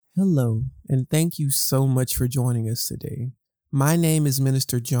Hello, and thank you so much for joining us today. My name is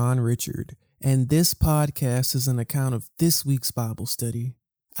Minister John Richard, and this podcast is an account of this week's Bible study.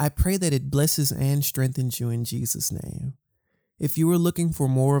 I pray that it blesses and strengthens you in Jesus' name. If you are looking for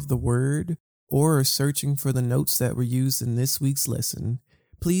more of the Word or are searching for the notes that were used in this week's lesson,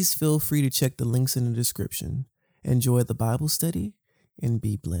 please feel free to check the links in the description. Enjoy the Bible study and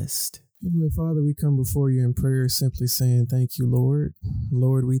be blessed. Heavenly Father, we come before you in prayer simply saying thank you, Lord.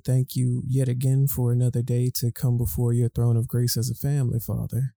 Lord, we thank you yet again for another day to come before your throne of grace as a family,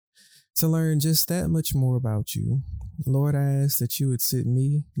 Father, to learn just that much more about you. Lord, I ask that you would sit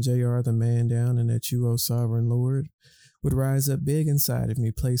me, JR the man, down, and that you, O sovereign Lord, would rise up big inside of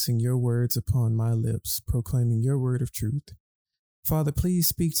me, placing your words upon my lips, proclaiming your word of truth. Father, please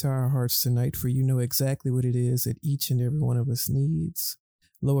speak to our hearts tonight, for you know exactly what it is that each and every one of us needs.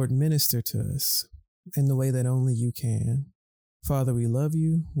 Lord, minister to us in the way that only you can. Father, we love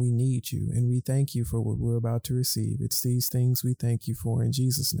you, we need you, and we thank you for what we're about to receive. It's these things we thank you for. In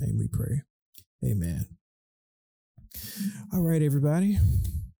Jesus' name we pray. Amen. All right, everybody.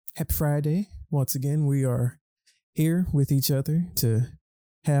 Happy Friday. Once again, we are here with each other to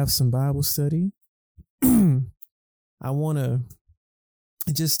have some Bible study. I want to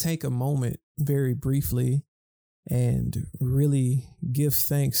just take a moment very briefly and really give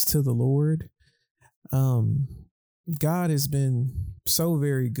thanks to the Lord. God has been so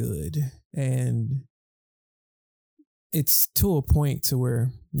very good, and it's to a point to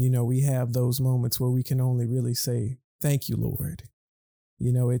where, we have those moments where we can only really say, thank you, Lord.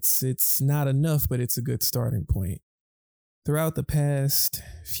 It's not enough, but it's a good starting point. Throughout the past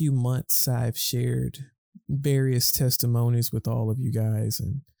few months, I've shared various testimonies with all of you guys,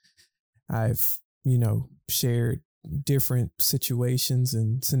 and I've shared different situations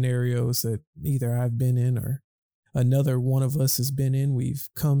and scenarios that either I've been in or another one of us has been in. We've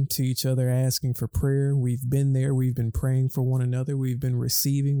come to each other asking for prayer. We've been there. We've been praying for one another. We've been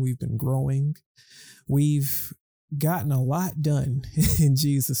receiving. We've been growing. We've gotten a lot done in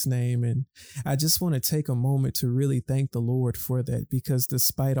Jesus' name. And I just want to take a moment to really thank the Lord for that, because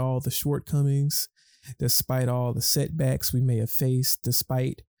despite all the shortcomings, despite all the setbacks we may have faced,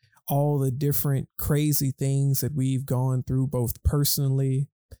 despite all the different crazy things that we've gone through, both personally,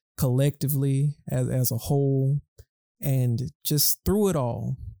 collectively, as a whole, and just through it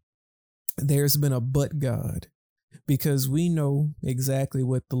all, there's been a but God, because we know exactly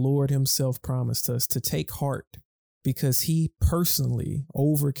what the Lord himself promised us, to take heart, because he personally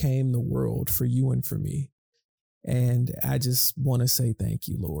overcame the world for you and for me. And I just want to say thank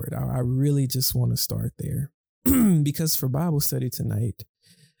you, Lord. I really just want to start there because for Bible study tonight,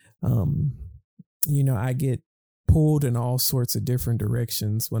 I get pulled in all sorts of different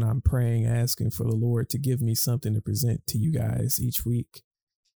directions when I'm praying, asking for the Lord to give me something to present to you guys each week.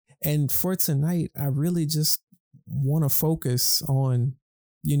 And for tonight, I really just want to focus on,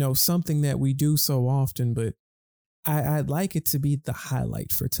 something that we do so often, but I'd like it to be the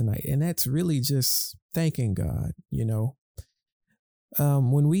highlight for tonight. And that's really just thanking God.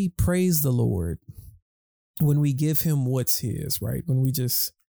 When we praise the Lord, when we give him what's his, right? When we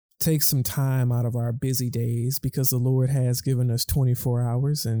just take some time out of our busy days, because the Lord has given us 24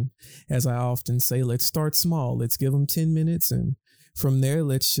 hours. And as I often say, let's start small. Let's give him 10 minutes. And from there,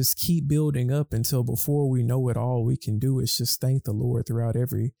 let's just keep building up until before we know it, all we can do is just thank the Lord throughout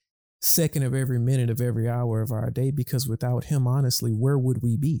every second of every minute of every hour of our day, because without him, honestly, where would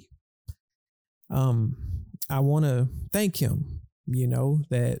we be? I want to thank him,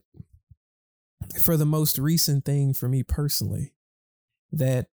 that for the most recent thing for me personally,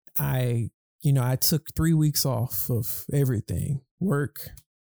 that I took 3 weeks off of everything, work,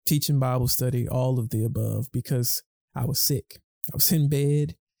 teaching Bible study, all of the above, because I was sick. I was in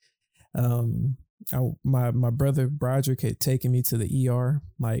bed. My brother Broderick had taken me to the ER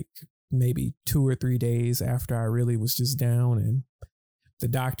like maybe 2 or 3 days after I really was just down, and the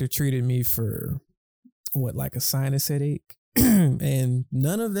doctor treated me for like a sinus headache, and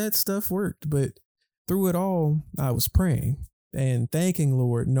none of that stuff worked. But through it all, I was praying and thanking the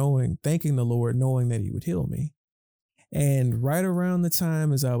Lord, knowing that he would heal me. And right around the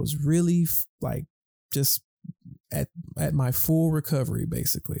time as I was really just at my full recovery,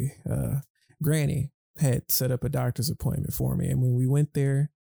 basically, Granny had set up a doctor's appointment for me. And when we went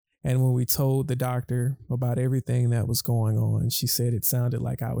there, and when we told the doctor about everything that was going on, she said it sounded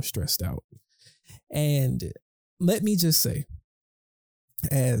like I was stressed out. And let me just say,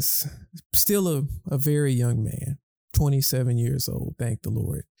 as still a very young man, 27 years old, thank the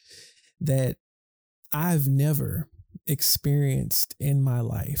Lord, that I've never experienced in my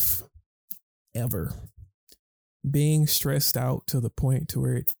life, ever, being stressed out to the point to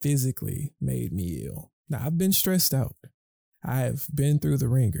where it physically made me ill. Now, I've been stressed out. I've been through the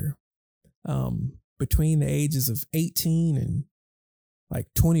ringer. Between the ages of 18 and like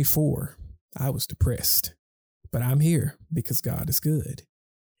 24, I was depressed. But I'm here because God is good.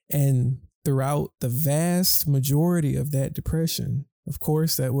 And throughout the vast majority of that depression, of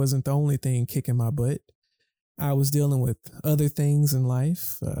course, that wasn't the only thing kicking my butt. I was dealing with other things in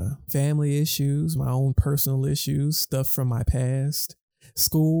life, family issues, my own personal issues, stuff from my past,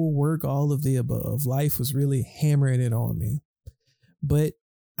 school, work, all of the above. Life was really hammering it on me. But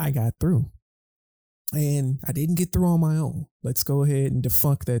I got through. And I didn't get through on my own. Let's go ahead and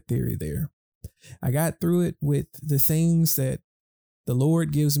debunk that theory there. I got through it with the things that the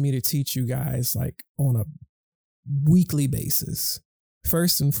Lord gives me to teach you guys like on a weekly basis.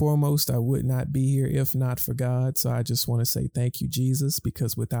 First and foremost, I would not be here if not for God. So I just want to say thank you, Jesus,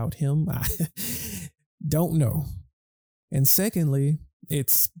 because without him, I don't know. And secondly,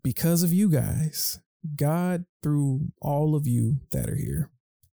 it's because of you guys. God, through all of you that are here,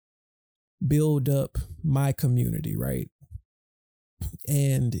 build up my community, right?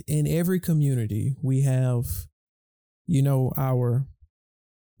 And in every community, we have,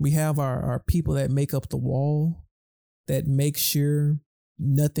 our people that make up the wall, that make sure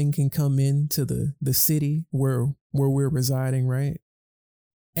nothing can come into the city where we're residing, right?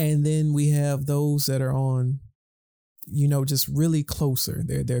 And then we have those that are on, just really closer.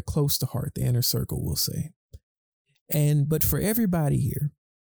 They're close to heart, the inner circle, we'll say. But for everybody here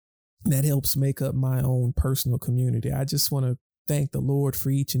that helps make up my own personal community, I just want to thank the Lord for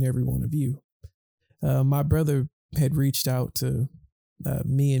each and every one of you. My brother had reached out to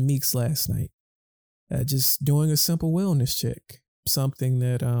me and Meeks last night, just doing a simple wellness check. Something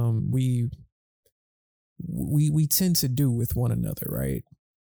that we tend to do with one another, right?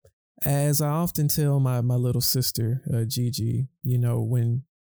 As I often tell my little sister, Gigi, when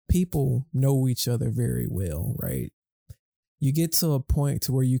people know each other very well, right? You get to a point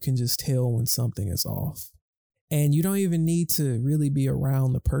to where you can just tell when something is off. And you don't even need to really be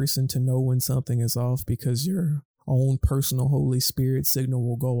around the person to know when something is off, because your own personal Holy Spirit signal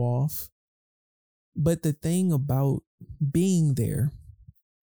will go off. But the thing about being there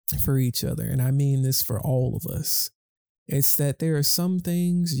for each other, and I mean this for all of us, it's that there are some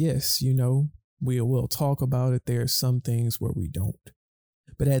things, yes, we will talk about it. There are some things where we don't.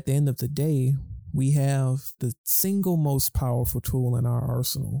 But at the end of the day, we have the single most powerful tool in our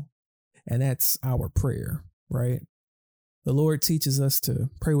arsenal, and that's our prayer, right? The Lord teaches us to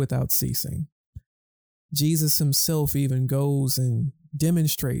pray without ceasing. Jesus himself even goes and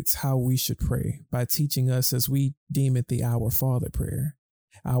demonstrates how we should pray by teaching us, as we deem it, the Our Father prayer.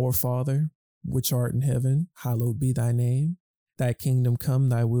 Our Father, which art in heaven, hallowed be thy name. Thy kingdom come,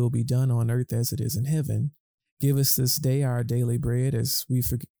 thy will be done on earth as it is in heaven. Give us this day our daily bread,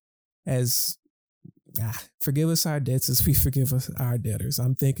 forgive us our debts as we forgive us our debtors.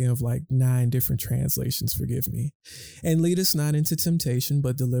 I'm thinking of like 9 different translations, forgive me. And lead us not into temptation,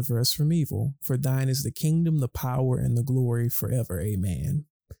 but deliver us from evil. For thine is the kingdom, the power, and the glory forever. Amen.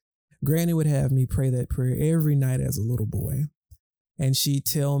 Granny would have me pray that prayer every night as a little boy. And she'd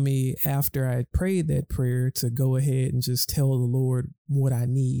tell me after I prayed that prayer to go ahead and just tell the Lord what I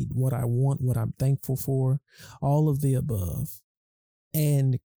need, what I want, what I'm thankful for, all of the above.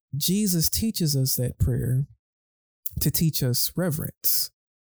 And Jesus teaches us that prayer to teach us reverence.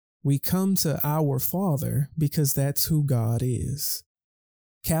 We come to our Father because that's who God is.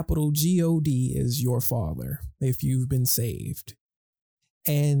 Capital G-O-D is your Father if you've been saved.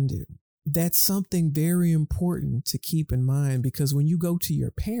 And that's something very important to keep in mind, because when you go to your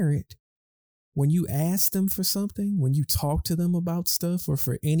parent, when you ask them for something, when you talk to them about stuff, or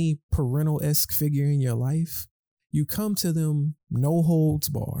for any parental-esque figure in your life, you come to them no holds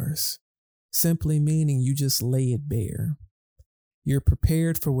bars, simply meaning you just lay it bare. You're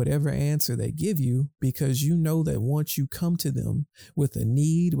prepared for whatever answer they give you, because you know that once you come to them with a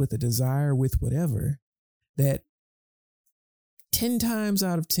need, with a desire, with whatever, that 10 times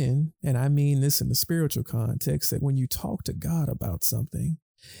out of 10, and I mean this in the spiritual context, that when you talk to God about something,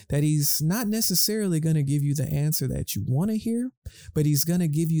 that he's not necessarily going to give you the answer that you want to hear, but he's going to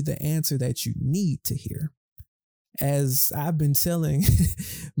give you the answer that you need to hear. As I've been telling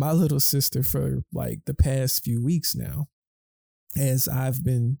my little sister for like the past few weeks now, as I've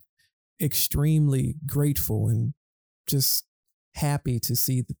been extremely grateful and just happy to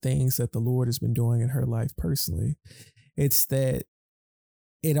see the things that the Lord has been doing in her life personally, it's that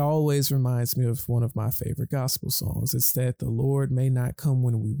it always reminds me of one of my favorite gospel songs. It's that the Lord may not come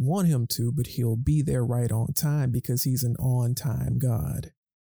when we want him to, but he'll be there right on time, because he's an on-time God.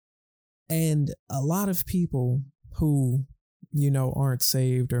 And a lot of people who, aren't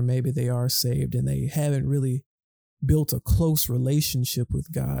saved, or maybe they are saved and they haven't really built a close relationship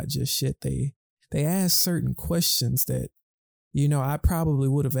with God just yet, they ask certain questions that, I probably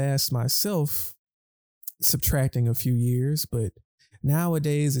would have asked myself subtracting a few years, but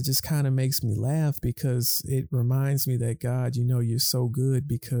nowadays it just kind of makes me laugh because it reminds me that God, you're so good,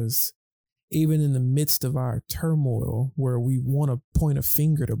 because even in the midst of our turmoil where we want to point a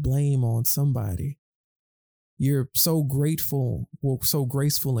finger to blame on somebody, you're so grateful, so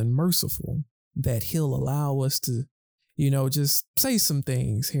graceful and merciful that he'll allow us to, just say some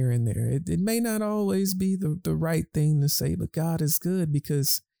things here and there. It may not always be the right thing to say, but God is good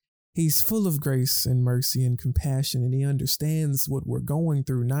because he's full of grace and mercy and compassion, and he understands what we're going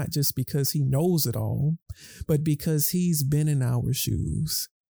through, not just because he knows it all, but because he's been in our shoes.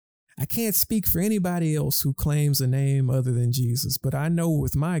 I can't speak for anybody else who claims a name other than Jesus, but I know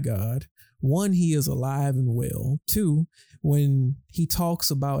with my God, 1, he is alive and well. 2, when he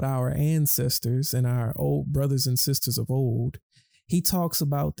talks about our ancestors and our old brothers and sisters of old, he talks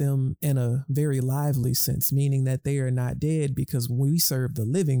about them in a very lively sense, meaning that they are not dead, because we serve the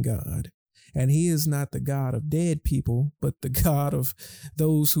living God. And he is not the God of dead people, but the God of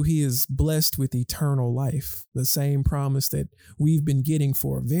those who he has blessed with eternal life. The same promise that we've been getting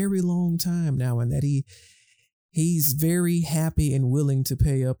for a very long time now, and that he's very happy and willing to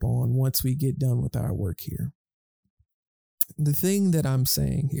pay up on once we get done with our work here. The thing that I'm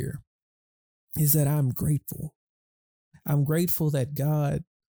saying here is that I'm grateful. I'm grateful that God,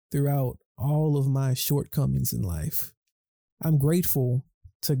 throughout all of my shortcomings in life, I'm grateful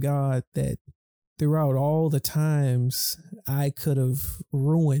to God that throughout all the times I could have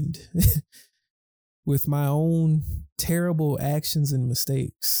ruined with my own terrible actions and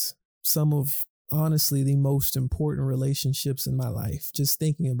mistakes some of, honestly, the most important relationships in my life. Just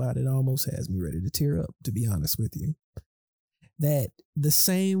thinking about it almost has me ready to tear up, to be honest with you. That the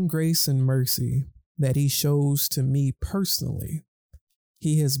same grace and mercy that he shows to me personally,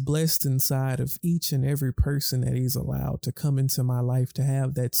 he has blessed inside of each and every person that he's allowed to come into my life to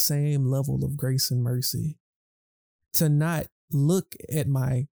have that same level of grace and mercy. To not look at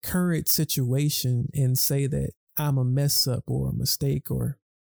my current situation and say that I'm a mess up or a mistake or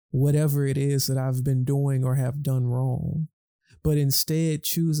whatever it is that I've been doing or have done wrong, but instead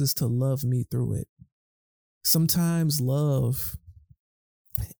chooses to love me through it. Sometimes love,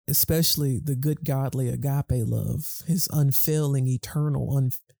 especially the good, godly, agape love, his unfailing, eternal,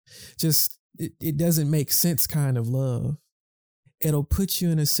 it doesn't make sense kind of love. It'll put you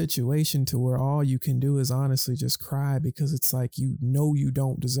in a situation to where all you can do is honestly just cry, because it's like, you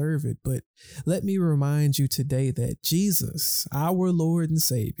don't deserve it. But let me remind you today that Jesus, our Lord and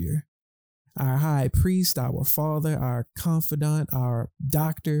Savior, our high priest, our Father, our confidant, our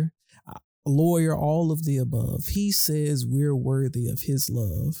doctor, lawyer, all of the above, he says we're worthy of his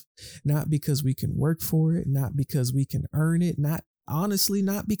love, not because we can work for it, not because we can earn it, not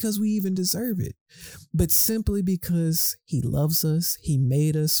because we even deserve it, but simply because he loves us. He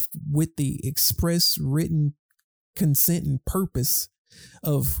made us with the express written consent and purpose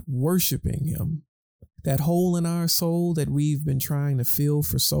of worshiping him. That hole in our soul that we've been trying to fill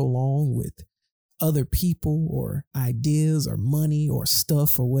for so long with other people or ideas or money or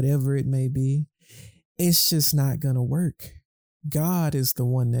stuff or whatever it may be, it's just not going to work. God is the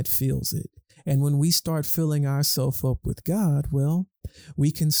one that fills it. And when we start filling ourselves up with God, well,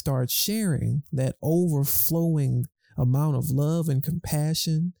 we can start sharing that overflowing amount of love and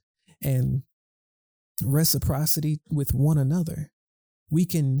compassion and reciprocity with one another. We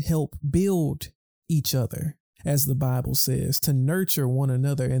can help build each other, as the Bible says, to nurture one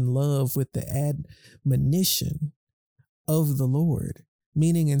another in love with the admonition of the Lord.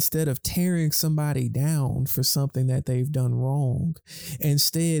 Meaning, instead of tearing somebody down for something that they've done wrong,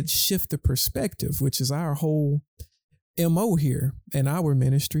 instead shift the perspective, which is our whole MO here in our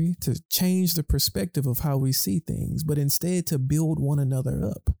ministry, to change the perspective of how we see things, but instead to build one another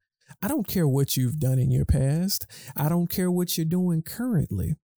up. I don't care what you've done in your past. I don't care what you're doing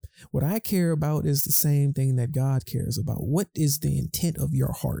currently. What I care about is the same thing that God cares about. What is the intent of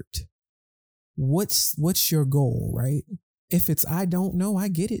your heart? What's your goal, right? If it's, I don't know, I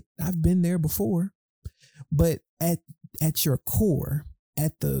get it. I've been there before. But at your core,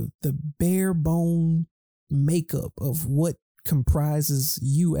 at the bare bone makeup of what comprises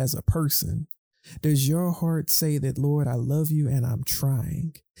you as a person, does your heart say that, Lord, I love you and I'm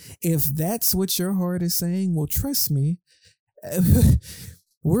trying? If that's what your heart is saying, well, trust me,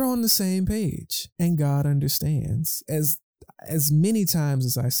 we're on the same page and God understands. As many times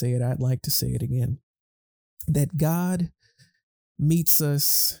as I say it, I'd like to say it again, that God meets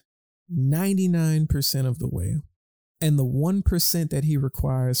us 99% of the way. And the 1% that he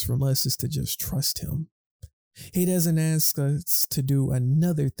requires from us is to just trust him. He doesn't ask us to do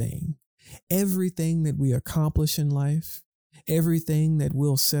another thing. Everything that we accomplish in life, everything that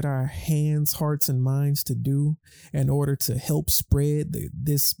we'll set our hands, hearts, and minds to do in order to help spread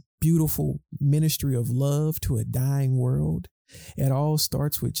this beautiful ministry of love to a dying world, it all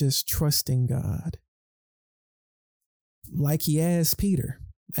starts with just trusting God. Like he asked Peter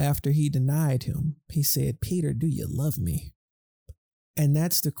after he denied him, he said, "Peter, do you love me?" And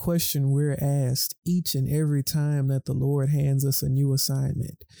that's the question we're asked each and every time that the Lord hands us a new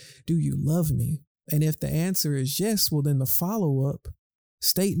assignment. Do you love me? And if the answer is yes, well, then the follow-up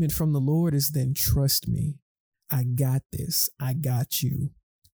statement from the Lord is then trust me. I got this. I got you.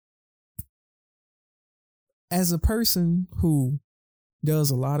 As a person who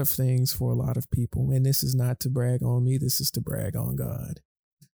does a lot of things for a lot of people, and this is not to brag on me, this is to brag on God.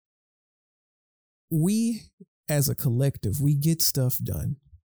 We, as a collective, we get stuff done.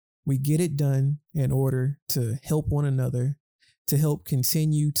 We get it done in order to help one another, to help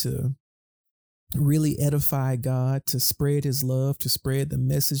continue to really edify God, to spread his love, to spread the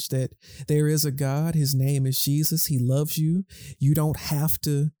message that there is a God. His name is Jesus. He loves you. You don't have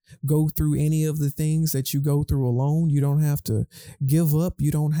to go through any of the things that you go through alone. You don't have to give up.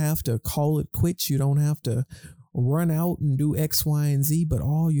 You don't have to call it quits. You don't have to run out and do X, Y, and Z, but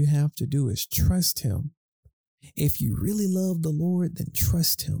all you have to do is trust him. If you really love the Lord, then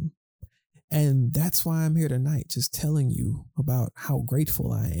trust him. And that's why I'm here tonight, just telling you about how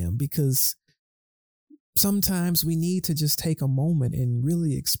grateful I am, because sometimes we need to just take a moment and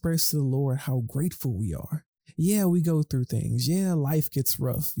really express to the Lord how grateful we are. Yeah, we go through things. Yeah, life gets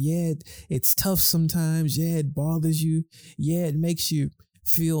rough. Yeah, it's tough sometimes. Yeah, it bothers you. Yeah, it makes you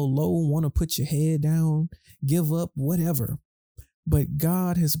feel low, want to put your head down, give up, whatever. But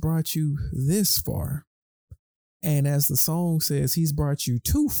God has brought you this far. And as the song says, he's brought you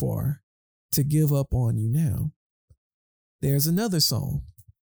too far to give up on you now. There's another song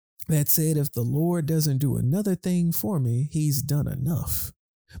that said, if the Lord doesn't do another thing for me, he's done enough.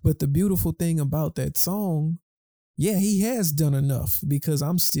 But the beautiful thing about that song, yeah, he has done enough, because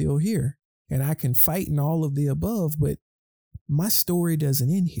I'm still here and I can fight in all of the above, but my story doesn't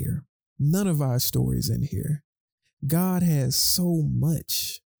end here. None of our stories end here. God has so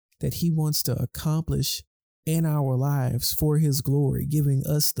much that he wants to accomplish in our lives for his glory, giving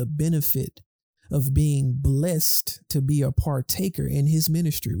us the benefit of being blessed to be a partaker in his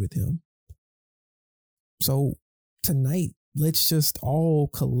ministry with him. So tonight, let's just all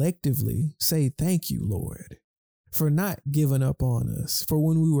collectively say thank you, Lord, for not giving up on us, for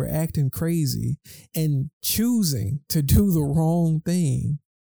when we were acting crazy and choosing to do the wrong thing,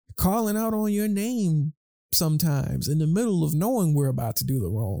 calling out on your name sometimes in the middle of knowing we're about to do the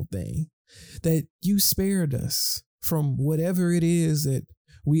wrong thing, that you spared us from whatever it is that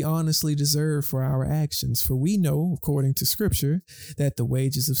we honestly deserve for our actions. For we know, according to scripture, that the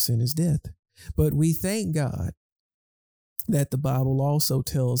wages of sin is death. But we thank God that the Bible also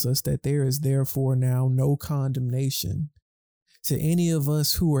tells us that there is therefore now no condemnation to any of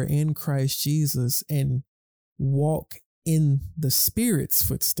us who are in Christ Jesus and walk in the Spirit's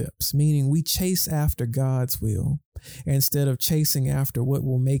footsteps, meaning we chase after God's will instead of chasing after what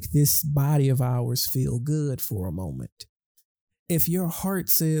will make this body of ours feel good for a moment. If your heart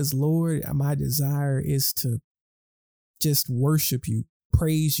says, Lord, my desire is to just worship you,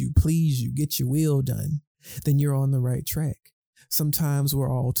 praise you, please you, get your will done, then you're on the right track. Sometimes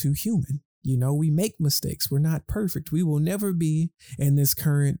we're all too human. You know, we make mistakes. We're not perfect. We will never be in this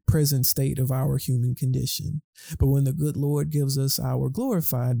current present state of our human condition. But when the good Lord gives us our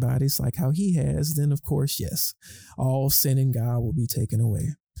glorified bodies like how he has, then of course, yes, all sin and God will be taken away.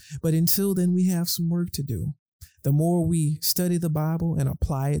 But until then, we have some work to do. The more we study the Bible and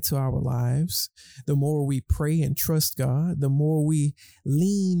apply it to our lives, the more we pray and trust God, the more we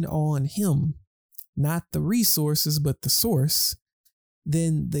lean on him, not the resources, but the source,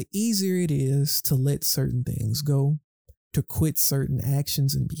 then the easier it is to let certain things go, to quit certain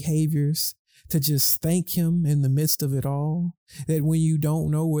actions and behaviors, to just thank him in the midst of it all. That when you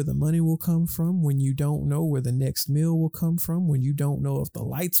don't know where the money will come from, when you don't know where the next meal will come from, when you don't know if the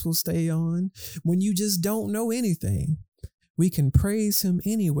lights will stay on, when you just don't know anything, we can praise him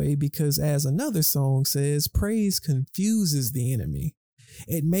anyway, because as another song says, praise confuses the enemy.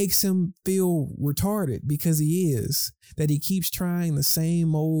 It makes him feel retarded, because he is, that he keeps trying the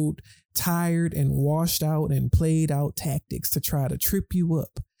same old tired and washed out and played out tactics to try to trip you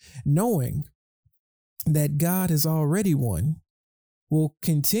up, knowing that God has already won, will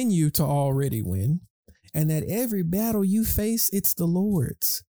continue to already win, and that every battle you face, it's the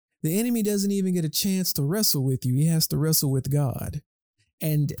Lord's. The enemy doesn't even get a chance to wrestle with you. He has to wrestle with God.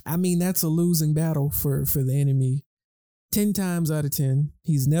 And I mean, that's a losing battle for the enemy. 10 times out of 10,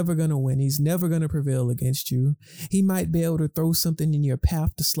 he's never going to win. He's never going to prevail against you. He might be able to throw something in your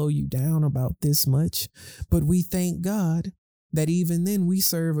path to slow you down about this much. But we thank God that even then we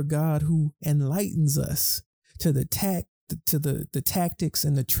serve a God who enlightens us to the tactics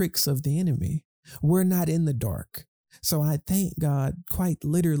and the tricks of the enemy. We're not in the dark. So I thank God quite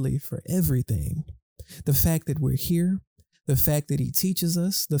literally for everything. The fact that we're here, the fact that he teaches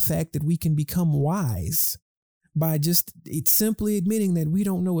us, the fact that we can become wise by just simply admitting that we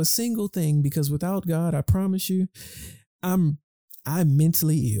don't know a single thing, because without God, I promise you, I'm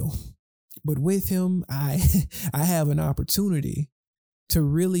mentally ill. But with him, I have an opportunity to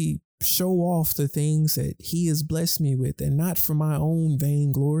really show off the things that he has blessed me with, and not for my own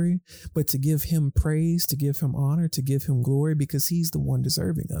vain glory, but to give him praise, to give him honor, to give him glory, because he's the one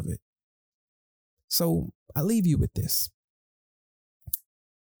deserving of it. So I leave you with this.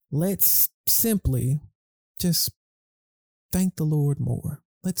 Let's simply just thank the Lord more.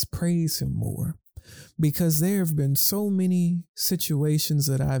 Let's praise him more, because there have been so many situations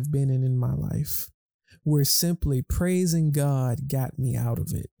that I've been in my life where simply praising God got me out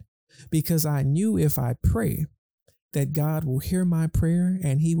of it, because I knew if I pray that God will hear my prayer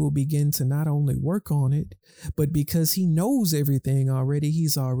and he will begin to not only work on it, but because he knows everything already,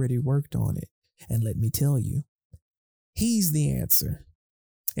 he's already worked on it. And let me tell you, he's the answer.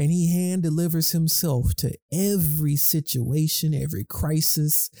 And he hand delivers himself to every situation, every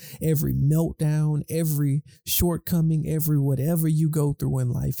crisis, every meltdown, every shortcoming, every whatever you go through in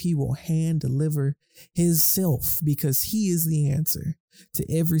life. He will hand deliver himself, because he is the answer to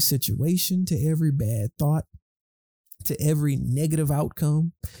every situation, to every bad thought, to every negative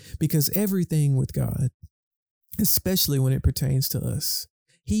outcome, because everything with God, especially when it pertains to us,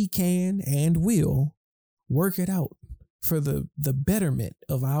 he can and will work it out for the betterment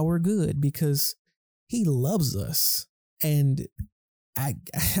of our good, because he loves us. And I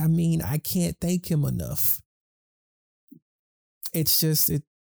mean, I can't thank him enough. It's just,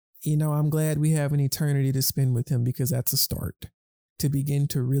 I'm glad we have an eternity to spend with him, because that's a start to begin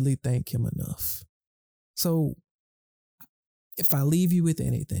to really thank him enough. So if I leave you with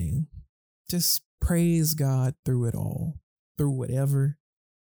anything, just praise God through it all, through whatever.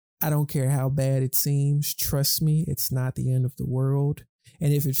 I don't care how bad it seems. Trust me, it's not the end of the world.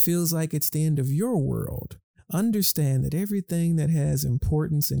 And if it feels like it's the end of your world, understand that everything that has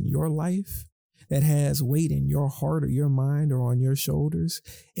importance in your life, that has weight in your heart or your mind or on your shoulders,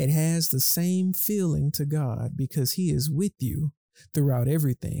 it has the same feeling to God, because he is with you throughout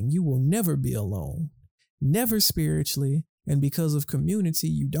everything. You will never be alone, never spiritually. And because of community,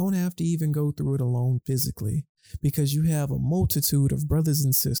 you don't have to even go through it alone physically, because you have a multitude of brothers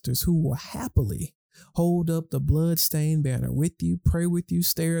and sisters who will happily hold up the bloodstained banner with you, pray with you,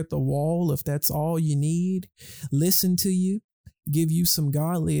 stare at the wall if that's all you need, listen to you, give you some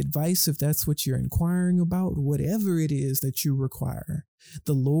godly advice if that's what you're inquiring about. Whatever it is that you require,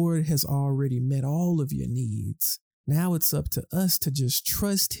 the Lord has already met all of your needs. Now it's up to us to just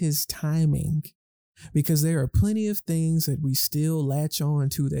trust his timing, because there are plenty of things that we still latch on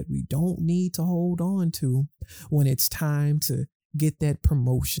to that we don't need to hold on to when it's time to get that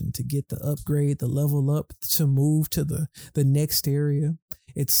promotion, to get the upgrade, the level up, to move to the next area.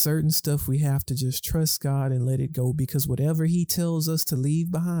 It's certain stuff we have to just trust God and let it go, because whatever he tells us to leave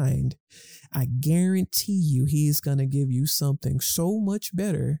behind, I guarantee you he's going to give you something so much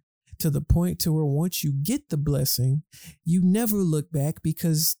better, to the point to where once you get the blessing, you never look back,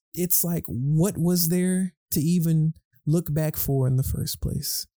 because it's like, what was there to even look back for in the first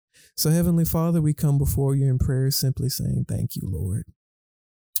place? So Heavenly Father, we come before you in prayer, simply saying, thank you, Lord.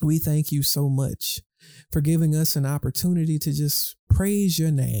 We thank you so much for giving us an opportunity to just praise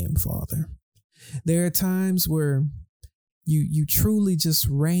your name, Father. There are times where you truly just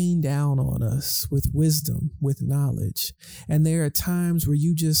rain down on us with wisdom, with knowledge. And there are times where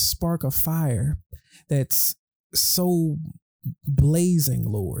you just spark a fire that's so blazing,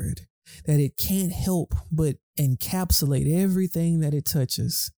 Lord, that it can't help but encapsulate everything that it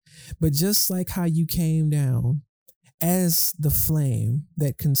touches. But just like how you came down as the flame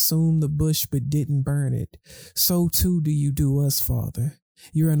that consumed the bush but didn't burn it, so too do you do us, Father.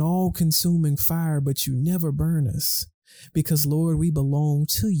 You're an all-consuming fire, but you never burn us. Because, Lord, we belong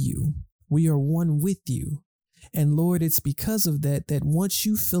to you. We are one with you. And Lord, it's because of that once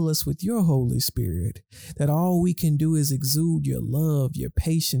you fill us with your Holy Spirit, that all we can do is exude your love, your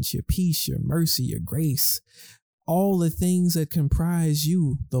patience, your peace, your mercy, your grace, all the things that comprise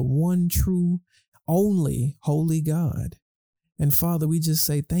you, the one true, only holy God. And Father, we just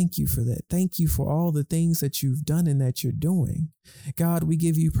say thank you for that. Thank you for all the things that you've done and that you're doing. God, we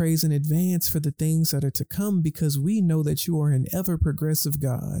give you praise in advance for the things that are to come because we know that you are an ever progressive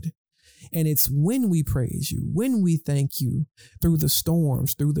God. And it's when we praise you, when we thank you through the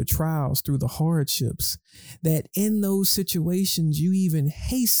storms, through the trials, through the hardships, that in those situations you even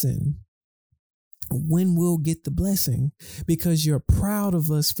hasten when we'll get the blessing because you're proud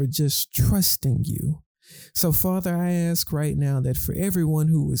of us for just trusting you. So, Father, I ask right now that for everyone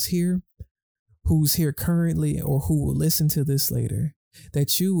who's here currently, or who will listen to this later,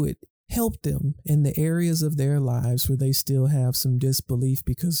 that you would help them in the areas of their lives where they still have some disbelief,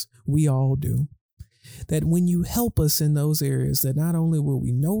 because we all do. That when you help us in those areas, that not only will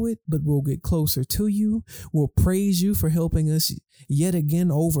we know it, but we'll get closer to you. We'll praise you for helping us yet again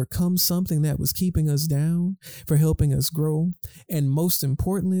overcome something that was keeping us down, for helping us grow, and most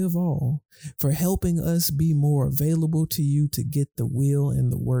importantly of all, for helping us be more available to you to get the will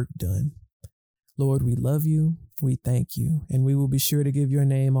and the work done. Lord, we love you. We thank you, and we will be sure to give your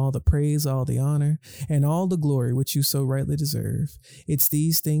name all the praise, all the honor, and all the glory which you so rightly deserve. It's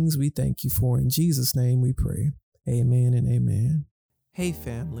these things we thank you for. In Jesus' name we pray. Amen and amen. Hey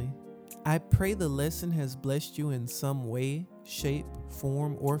family, I pray the lesson has blessed you in some way, shape,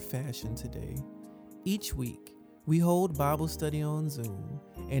 form, or fashion today. Each week, we hold Bible study on Zoom,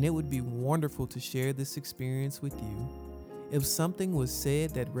 and it would be wonderful to share this experience with you. If something was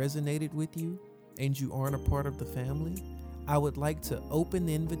said that resonated with you, and you aren't a part of the family, I would like to open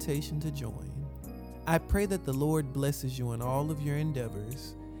the invitation to join. I pray that the Lord blesses you in all of your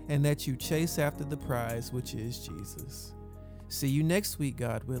endeavors and that you chase after the prize, which is Jesus. See you next week,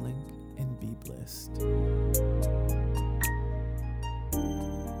 God willing, and be blessed.